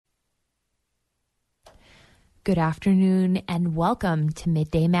Good afternoon and welcome to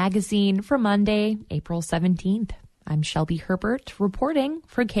Midday Magazine for Monday, April 17th. I'm Shelby Herbert reporting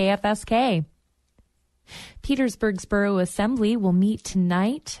for KFSK. Petersburg's Borough Assembly will meet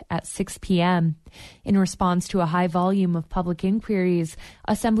tonight at 6 p.m. In response to a high volume of public inquiries,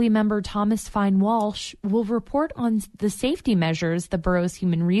 Assemblymember Thomas Fine Walsh will report on the safety measures the borough's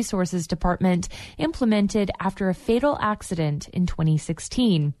Human Resources Department implemented after a fatal accident in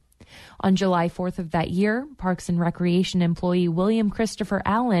 2016. On July 4th of that year, Parks and Recreation employee William Christopher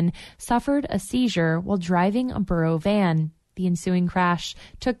Allen suffered a seizure while driving a borough van. The ensuing crash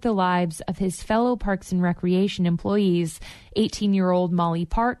took the lives of his fellow Parks and Recreation employees, 18-year-old Molly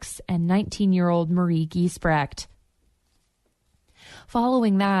Parks and 19-year-old Marie Giesbrecht.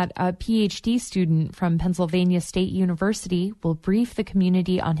 Following that, a PhD student from Pennsylvania State University will brief the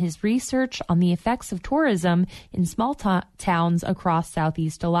community on his research on the effects of tourism in small towns across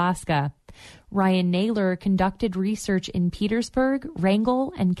Southeast Alaska. Ryan Naylor conducted research in Petersburg,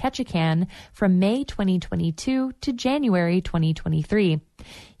 Wrangell, and Ketchikan from May 2022 to January 2023.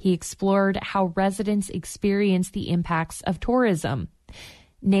 He explored how residents experience the impacts of tourism.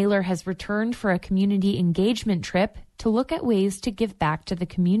 Naylor has returned for a community engagement trip to look at ways to give back to the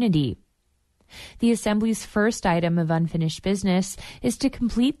community. The Assembly's first item of unfinished business is to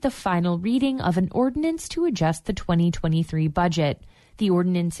complete the final reading of an ordinance to adjust the 2023 budget. The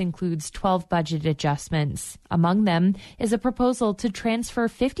ordinance includes 12 budget adjustments. Among them is a proposal to transfer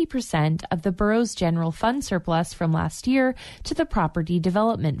 50% of the borough's general fund surplus from last year to the Property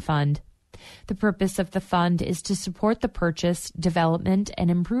Development Fund. The purpose of the fund is to support the purchase, development,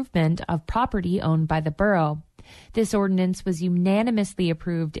 and improvement of property owned by the borough. This ordinance was unanimously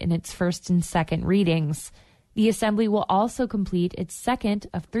approved in its first and second readings. The Assembly will also complete its second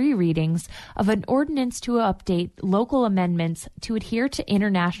of 3 readings of an ordinance to update local amendments to adhere to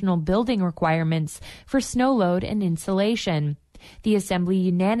international building requirements for snow load and insulation. The Assembly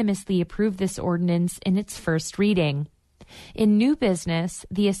unanimously approved this ordinance in its first reading. In new business,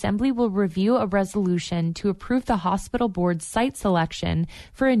 the Assembly will review a resolution to approve the hospital board's site selection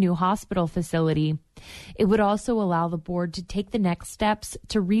for a new hospital facility. It would also allow the board to take the next steps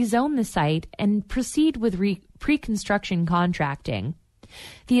to rezone the site and proceed with pre-construction contracting.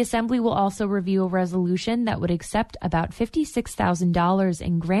 The Assembly will also review a resolution that would accept about $56,000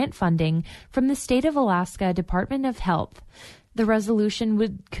 in grant funding from the State of Alaska Department of Health. The resolution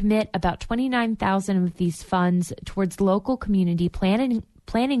would commit about $29,000 of these funds towards local community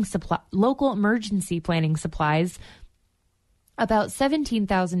local emergency planning supplies, about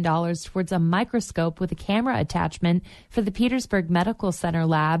 $17,000 towards a microscope with a camera attachment for the Petersburg Medical Center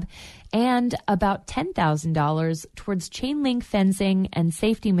lab, and about $10,000 towards chain link fencing and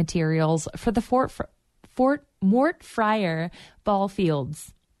safety materials for the Fort Mort Fryer ball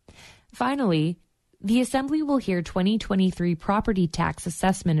fields. Finally, the Assembly will hear 2023 property tax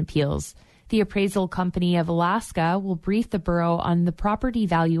assessment appeals. The Appraisal Company of Alaska will brief the borough on the property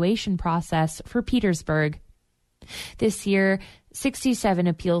valuation process for Petersburg. This year, 67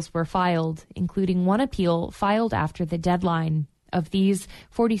 appeals were filed, including 1 appeal filed after the deadline. Of these,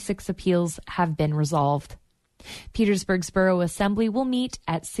 46 appeals have been resolved. Petersburg's Borough Assembly will meet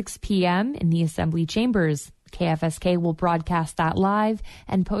at 6 p.m. in the Assembly chambers. KFSK will broadcast that live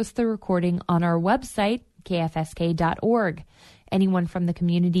and post the recording on our website, kfsk.org. Anyone from the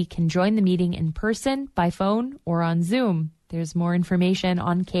community can join the meeting in person, by phone, or on Zoom. There's more information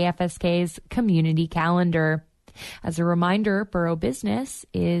on KFSK's community calendar. As a reminder, Borough Business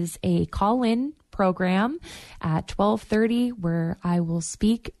is a call-in program at 12:30 where I will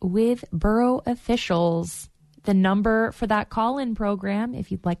speak with borough officials. The number for that call-in program,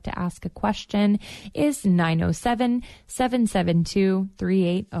 if you'd like to ask a question, is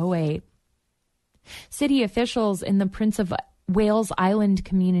 907-772-3808. City officials in the Prince of Wales Island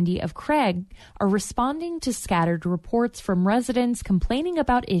community of Craig are responding to scattered reports from residents complaining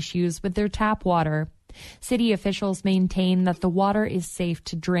about issues with their tap water. City officials maintain that the water is safe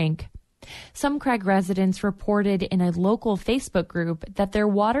to drink. Some Craig residents reported in a local Facebook group that their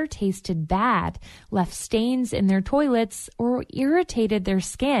water tasted bad, left stains in their toilets, or irritated their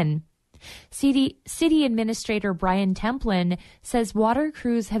skin. City Administrator Brian Templin says water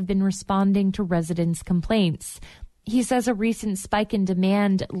crews have been responding to residents' complaints. He says a recent spike in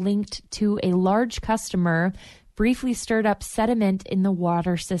demand linked to a large customer briefly stirred up sediment in the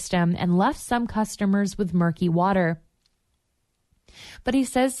water system and left some customers with murky water. But he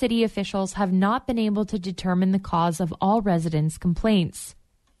says city officials have not been able to determine the cause of all residents' complaints.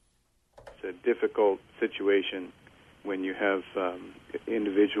 It's a difficult situation when you have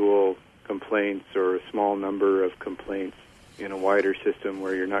individual complaints or a small number of complaints in a wider system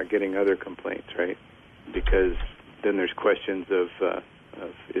where you're not getting other complaints, right? because then there's questions of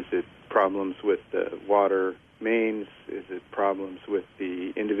is it problems with the water mains? Is it problems with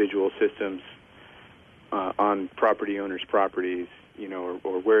the individual systems on property owners' properties,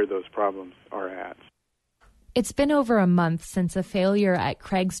 or where those problems are at? It's been over a month since a failure at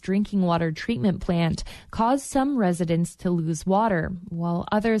Craig's drinking water treatment plant caused some residents to lose water, while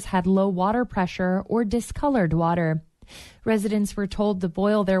others had low water pressure or discolored water. Residents were told to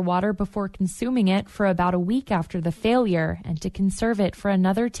boil their water before consuming it for about a week after the failure and to conserve it for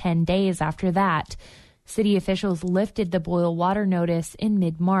another 10 days after that. City officials lifted the boil water notice in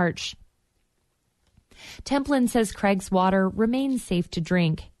mid-March. Templin says Craig's water remains safe to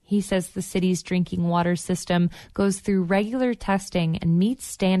drink. He says the city's drinking water system goes through regular testing and meets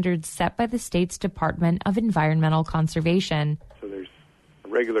standards set by the state's Department of Environmental Conservation. So there's a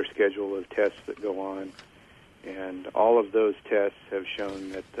regular schedule of tests that go on, and all of those tests have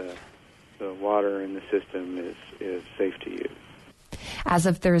shown that the water in the system is safe to use. As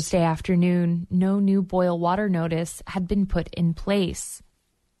of Thursday afternoon, no new boil water notice had been put in place.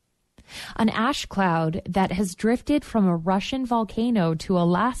 An ash cloud that has drifted from a Russian volcano to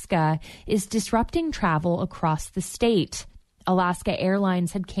Alaska is disrupting travel across the state. Alaska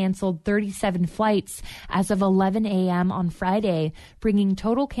Airlines had canceled 37 flights as of 11 a.m. on Friday, bringing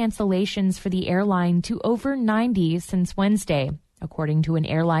total cancellations for the airline to over 90 since Wednesday, according to an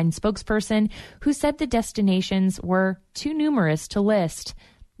airline spokesperson who said the destinations were too numerous to list.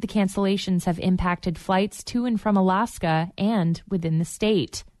 The cancellations have impacted flights to and from Alaska and within the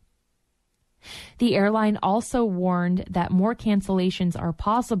state. The airline also warned that more cancellations are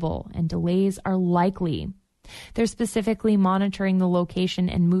possible and delays are likely. They're specifically monitoring the location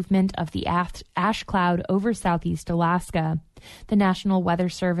and movement of the ash cloud over southeast Alaska. The National Weather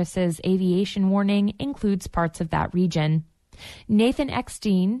Service's aviation warning includes parts of that region. Nathan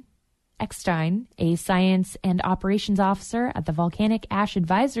Eckstein, a science and operations officer at the Volcanic Ash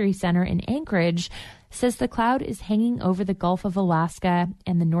Advisory Center in Anchorage, says the cloud is hanging over the Gulf of Alaska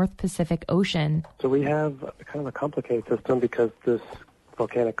and the North Pacific Ocean. So we have kind of a complicated system because this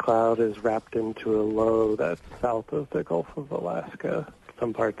volcanic cloud is wrapped into a low that's south of the Gulf of Alaska.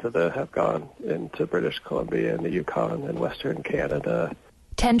 Some parts of it have gone into British Columbia and the Yukon and western Canada.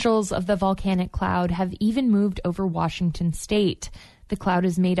 Tendrils of the volcanic cloud have even moved over Washington state. The cloud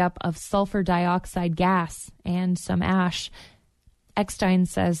is made up of sulfur dioxide gas and some ash. Eckstein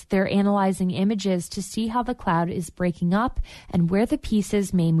says they're analyzing images to see how the cloud is breaking up and where the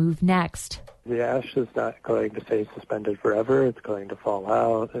pieces may move next. The ash is not going to stay suspended forever. It's going to fall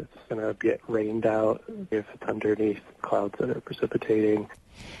out. It's going to get rained out if it's underneath clouds that are precipitating.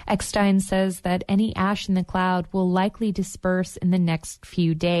 Eckstein says that any ash in the cloud will likely disperse in the next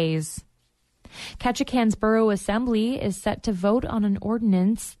few days. Ketchikan's Borough Assembly is set to vote on an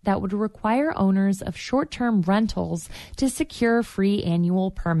ordinance that would require owners of short-term rentals to secure free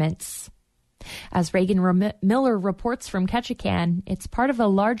annual permits. As Reagan Miller reports from Ketchikan, it's part of a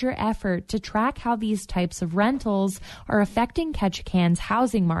larger effort to track how these types of rentals are affecting Ketchikan's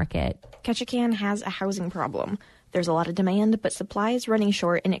housing market. Ketchikan has a housing problem. There's a lot of demand, but supply is running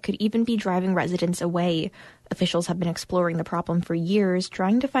short, and it could even be driving residents away. Officials have been exploring the problem for years,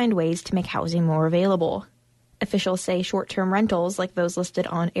 trying to find ways to make housing more available. Officials say short-term rentals, like those listed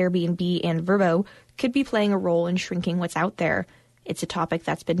on Airbnb and Vrbo, could be playing a role in shrinking what's out there. It's a topic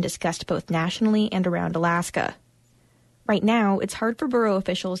that's been discussed both nationally and around Alaska. Right now, it's hard for borough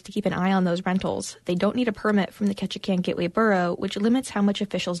officials to keep an eye on those rentals. They don't need a permit from the Ketchikan Gateway Borough, which limits how much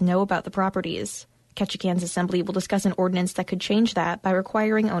officials know about the properties. Ketchikan's assembly will discuss an ordinance that could change that by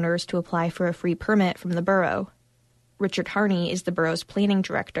requiring owners to apply for a free permit from the borough. Richard Harney is the borough's planning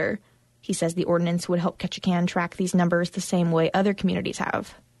director. He says the ordinance would help Ketchikan track these numbers the same way other communities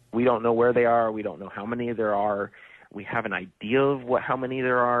have. We don't know where they are. We don't know how many there are. We have an idea of how many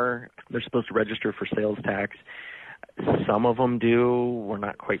there are. They're supposed to register for sales tax. Some of them do. We're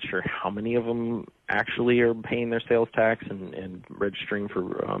not quite sure how many of them actually are paying their sales tax and registering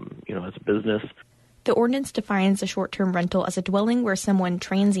for, as a business. The ordinance defines a short-term rental as a dwelling where someone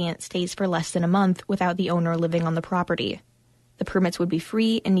transient stays for less than a month without the owner living on the property. The permits would be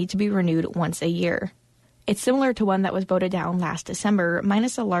free and need to be renewed once a year. It's similar to one that was voted down last December,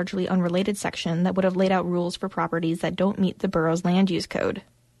 minus a largely unrelated section that would have laid out rules for properties that don't meet the borough's land use code.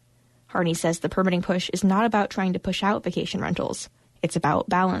 Harney says the permitting push is not about trying to push out vacation rentals. It's about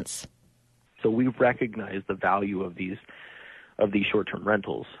balance. So we recognize the value of these short-term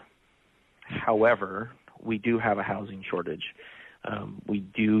rentals. However, we do have a housing shortage. We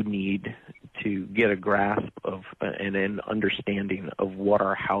do need to get a grasp of and an understanding of what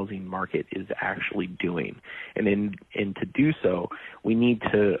our housing market is actually doing. And to do so, we need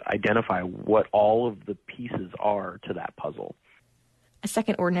to identify what all of the pieces are to that puzzle. A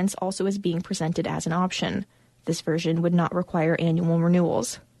second ordinance also is being presented as an option. This version would not require annual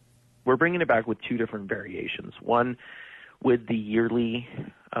renewals. We're bringing it back with two different variations. One with the yearly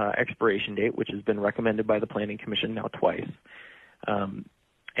expiration date, which has been recommended by the Planning Commission now twice.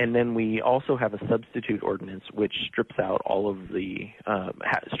 And then we also have a substitute ordinance which strips out all of the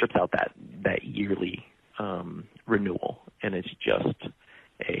strips out that yearly renewal, and it's just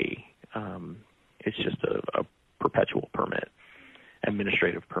a perpetual permit,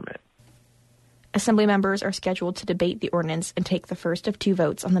 administrative permit. Assembly members are scheduled to debate the ordinance and take the first of two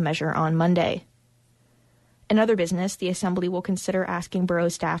votes on the measure on Monday. In other business, the Assembly will consider asking Borough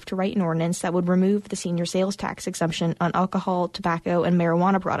staff to write an ordinance that would remove the senior sales tax exemption on alcohol, tobacco, and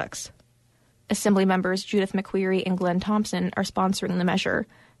marijuana products. Assembly members Judith McQueary and Glenn Thompson are sponsoring the measure.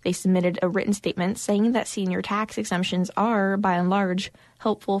 They submitted a written statement saying that senior tax exemptions are, by and large,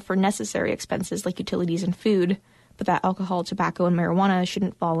 helpful for necessary expenses like utilities and food, but that alcohol, tobacco, and marijuana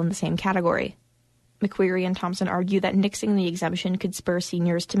shouldn't fall in the same category. McQueary and Thompson argue that nixing the exemption could spur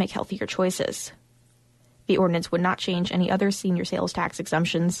seniors to make healthier choices. The ordinance would not change any other senior sales tax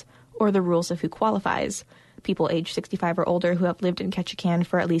exemptions or the rules of who qualifies. People age 65 or older who have lived in Ketchikan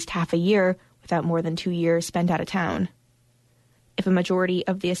for at least half a year without more than 2 years spent out of town. If a majority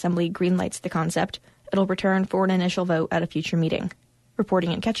of the Assembly greenlights the concept, it'll return for an initial vote at a future meeting.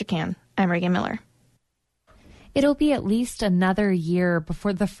 Reporting in Ketchikan, I'm Reagan Miller. It'll be at least another year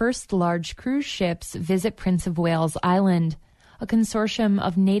before the first large cruise ships visit Prince of Wales Island. A consortium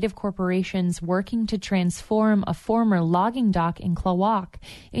of native corporations working to transform a former logging dock in Klawock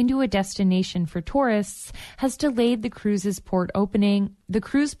into a destination for tourists has delayed the cruise port's opening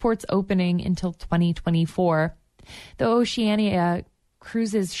until 2024. The Oceania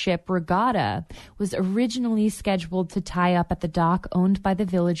Cruises ship Regatta was originally scheduled to tie up at the dock owned by the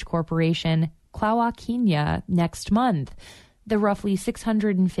village corporation Klawock next month. The roughly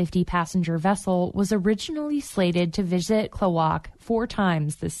 650-passenger vessel was originally slated to visit Klawock 4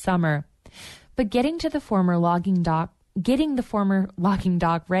 times this summer. But getting the former logging dock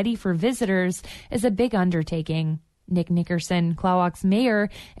ready for visitors is a big undertaking. Nick Nickerson, Klawock's mayor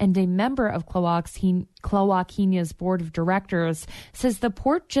and a member of Klawock board of directors, says the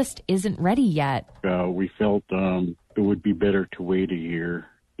port just isn't ready yet. We felt it would be better to wait a year.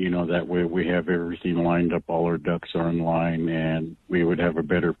 That way we have everything lined up, all our ducks are in line, and we would have a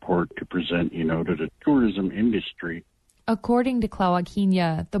better port to present, to the tourism industry. According to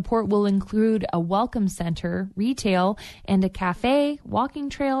Klawock, the port will include a welcome center, retail, and a cafe, walking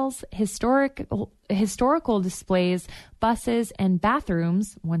trails, historical displays, buses, and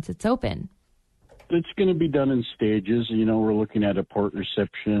bathrooms once it's open. It's going to be done in stages. We're looking at a port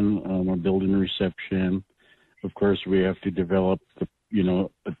reception, a building reception. Of course, we have to develop the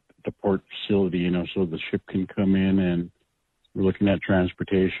port facility, so the ship can come in, and we're looking at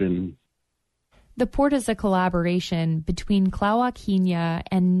transportation. The port is a collaboration between Klawock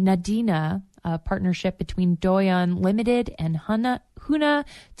and Nadina, a partnership between Doyon Limited and Huna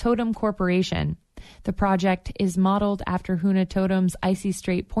Totem Corporation. The project is modeled after Huna Totem's Icy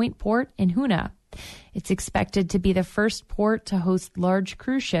Strait Point port in Huna. It's expected to be the first port to host large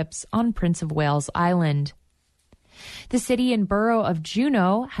cruise ships on Prince of Wales Island. The city and borough of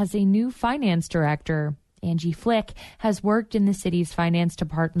Juneau has a new finance director. Angie Flick has worked in the city's finance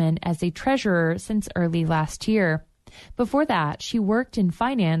department as a treasurer since early last year. Before that, she worked in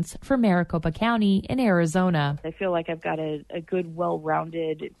finance for Maricopa County in Arizona. I feel like I've got a good,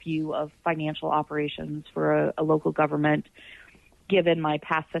 well-rounded view of financial operations for a local government, given my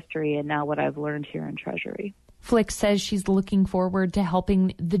past history and now what I've learned here in Treasury. Flick says she's looking forward to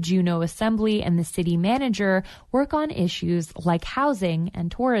helping the Juneau Assembly and the city manager work on issues like housing and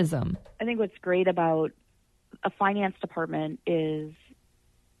tourism. I think what's great about a finance department is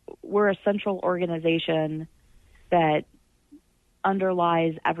we're a central organization that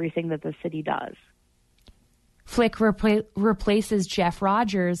underlies everything that the city does. Flick replaces Jeff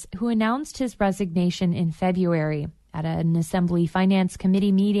Rogers, who announced his resignation in February. At an Assembly Finance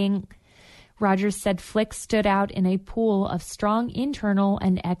Committee meeting, Rogers said Flick stood out in a pool of strong internal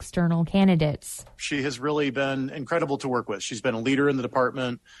and external candidates. She has really been incredible to work with. She's been a leader in the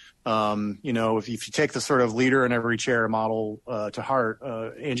department. If you take the sort of leader in every chair model to heart,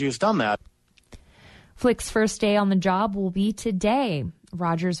 Angie has done that. Flick's first day on the job will be today.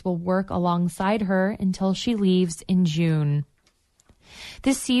 Rogers will work alongside her until she leaves in June.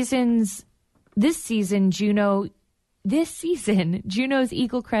 This season, Juneau This season, Juneau's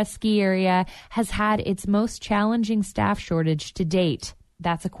Eagle Crest ski area has had its most challenging staff shortage to date.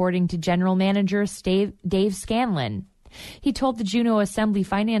 That's according to General Manager Dave Scanlon. He told the Juneau Assembly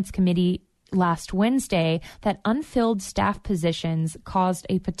Finance Committee last Wednesday that unfilled staff positions caused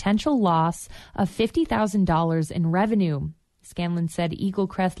a potential loss of $50,000 in revenue. Scanlon said Eagle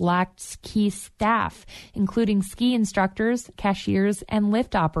Crest lacked key staff, including ski instructors, cashiers, and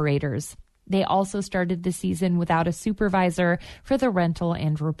lift operators. They also started the season without a supervisor for the rental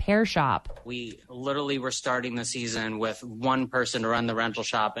and repair shop. We literally were starting the season with one person to run the rental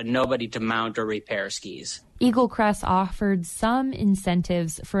shop and nobody to mount or repair skis. Eagle Crest offered some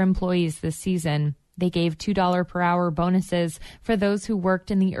incentives for employees this season. They gave $2 per hour bonuses for those who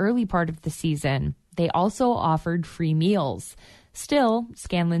worked in the early part of the season. They also offered free meals. Still,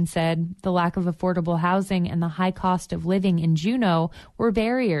 Scanlon said, the lack of affordable housing and the high cost of living in Juneau were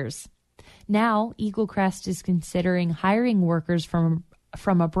barriers. Now, Eagle Crest is considering hiring workers from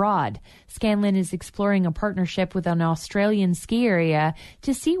abroad. Scanlon is exploring a partnership with an Australian ski area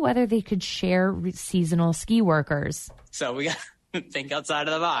to see whether they could share seasonal ski workers. So we got to think outside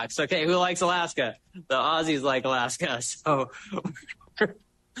of the box. Okay, who likes Alaska? The Aussies like Alaska. So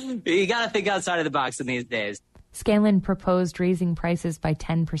you got to think outside of the box in these days. Scanlon proposed raising prices by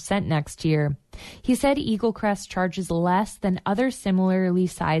 10% next year. He said Eagle Crest charges less than other similarly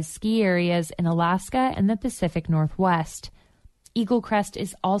sized ski areas in Alaska and the Pacific Northwest. Eagle Crest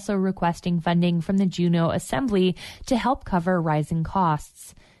is also requesting funding from the Juneau Assembly to help cover rising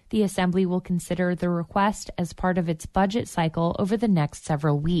costs. The Assembly will consider the request as part of its budget cycle over the next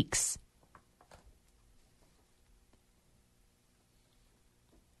several weeks.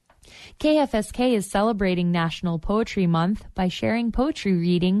 KFSK is celebrating National Poetry Month by sharing poetry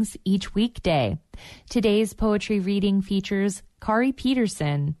readings each weekday. Today's poetry reading features Kari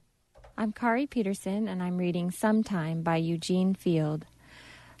Peterson. I'm Kari Peterson, and I'm reading Sometime by Eugene Field.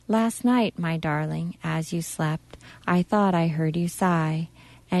 Last night, my darling, as you slept, I thought I heard you sigh,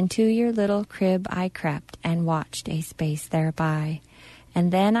 and to your little crib I crept and watched a space thereby.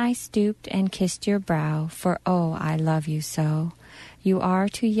 And then I stooped and kissed your brow, for oh, I love you so. You are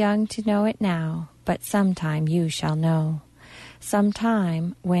too young to know it now, but sometime you shall know.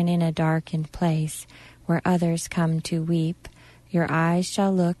 Sometime, when in a darkened place, where others come to weep, your eyes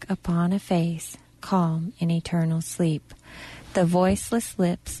shall look upon a face, calm in eternal sleep. The voiceless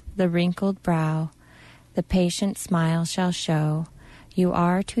lips, the wrinkled brow, the patient smile shall show. You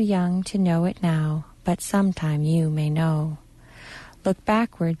are too young to know it now, but sometime you may know. Look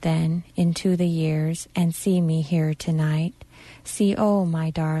backward then into the years and see me here tonight. See, oh,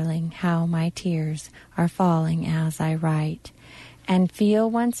 my darling, how my tears are falling as I write. And feel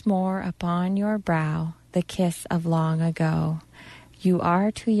once more upon your brow the kiss of long ago. You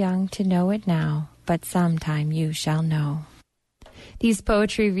are too young to know it now, but sometime you shall know. These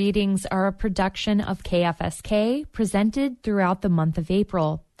poetry readings are a production of KFSK, presented throughout the month of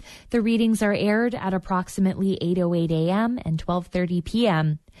April. The readings are aired at approximately 8:08 a.m. and 12:30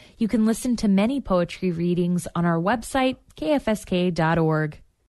 p.m. You can listen to many poetry readings on our website, kfsk.org.